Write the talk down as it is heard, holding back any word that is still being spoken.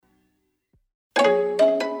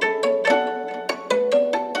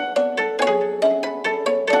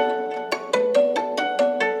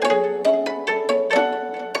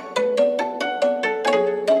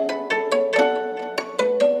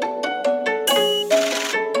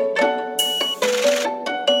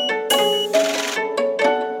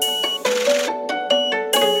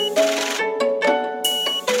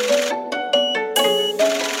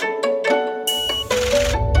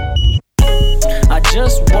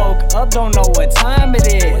woke up, don't know what time it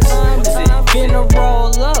is. Finna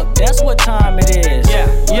roll up, that's what time it is.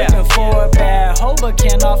 Looking for a bad hoe, but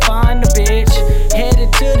cannot find a bitch.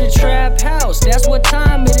 Headed to the trap house, that's what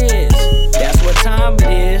time it is. That's what time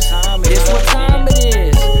it is. This what time it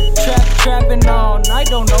is. Trapping all night,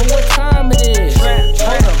 don't know what time it is.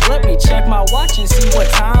 Hold up, let me check my watch and see what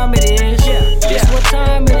time it is. This what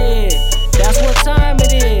time it is. That's what time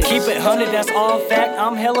it is. Keep it 100, that's all fact.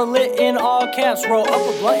 I'm hella lit in all caps. Roll up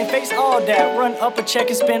a blunt and face all that. Run up a check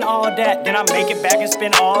and spend all that. Then I make it back and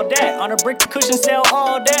spend all that. On a brick the cushion, sell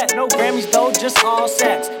all that. No Grammys though, just all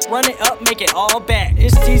sacks. Run it up, make it all back.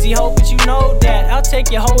 It's teasy hoe, but you know that. I'll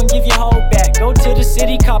take your hoe and give your hoe back. Go to the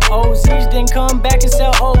city, cop OZs, then come back and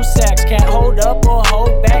sell old sacks. Can't hold up or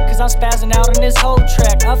hold back, cause I'm spazzing out on this whole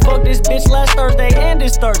track. I fucked this bitch last Thursday and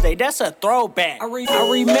this Thursday, that's a throwback. I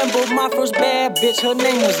remember my first bad bitch, her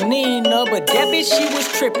name was Nina. But that bitch, she was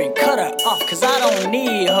trippin', cut her off, cause I don't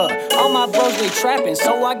need her. All my bros, they trappin',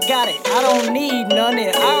 so I got it, I don't need none.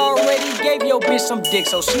 And I already gave your bitch some dick,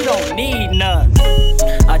 so she don't need none.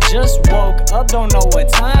 I just woke up, don't know what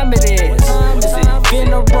time it is.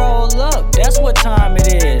 Finna roll up, that's what time it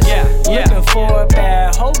is. Looking for a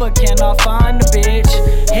bad hoe, but cannot find a bitch.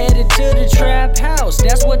 Headed to the trap house,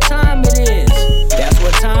 that's what time it is. That's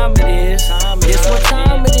what time it is. This what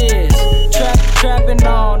time it is. Trapping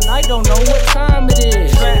all night, don't know what time it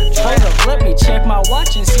is. Hold up, let me check my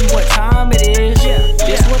watch and see what time it is.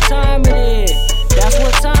 This what time it is. That's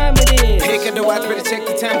what time it is. Pick up the watch, better check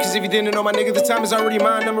the time. Cause if you didn't know, my nigga, the time is already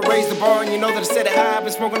mine. I'ma raise the bar, and you know that I set it high. I've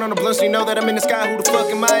been smoking on the blunt, so you know that I'm in the sky. Who the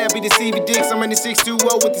fuck am I? I be the Stevie Dicks. I'm in the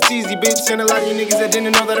 620 with the cheesy bitch. And a lot of you niggas that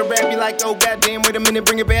didn't know that I rap be like, oh goddamn, wait a minute,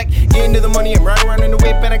 bring it back. Get into the money, I'm riding around in the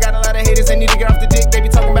whip. And I got a lot of haters that need to get off the dick. They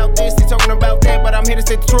be talking about this, they talking about that. But I'm here to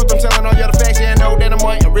say the truth, I'm telling all y'all the facts. Yeah, I know that I'm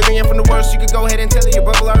white, I really am from the worst. You could go ahead and tell it, your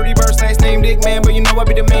bubble already burst. Last name Dick, man, but you know I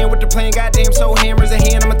be the man with the plan. Goddamn, so hammers in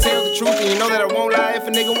hand, I'ma tell the truth. And you know that I won't lie. If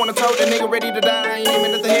a nigga wanna talk, that nigga ready to die. I ain't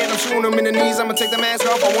aiming at the head, I'm shooting him in the knees. I'ma take the mask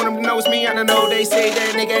off, I want him to know it's me. I don't know, they say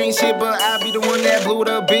that nigga ain't shit, but I be the one that blew it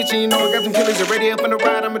up, bitch. And you know I got them killers already up in the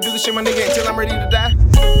ride. I'ma do the shit, my nigga, until I'm ready to die.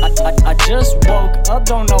 I just woke up,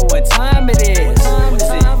 don't know what time it is.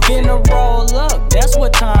 Finna roll up, that's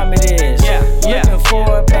what time it is. Looking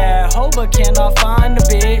for a bad hoe, but cannot find a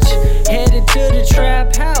bitch. Headed to the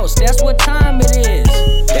trap house, that's what time it is.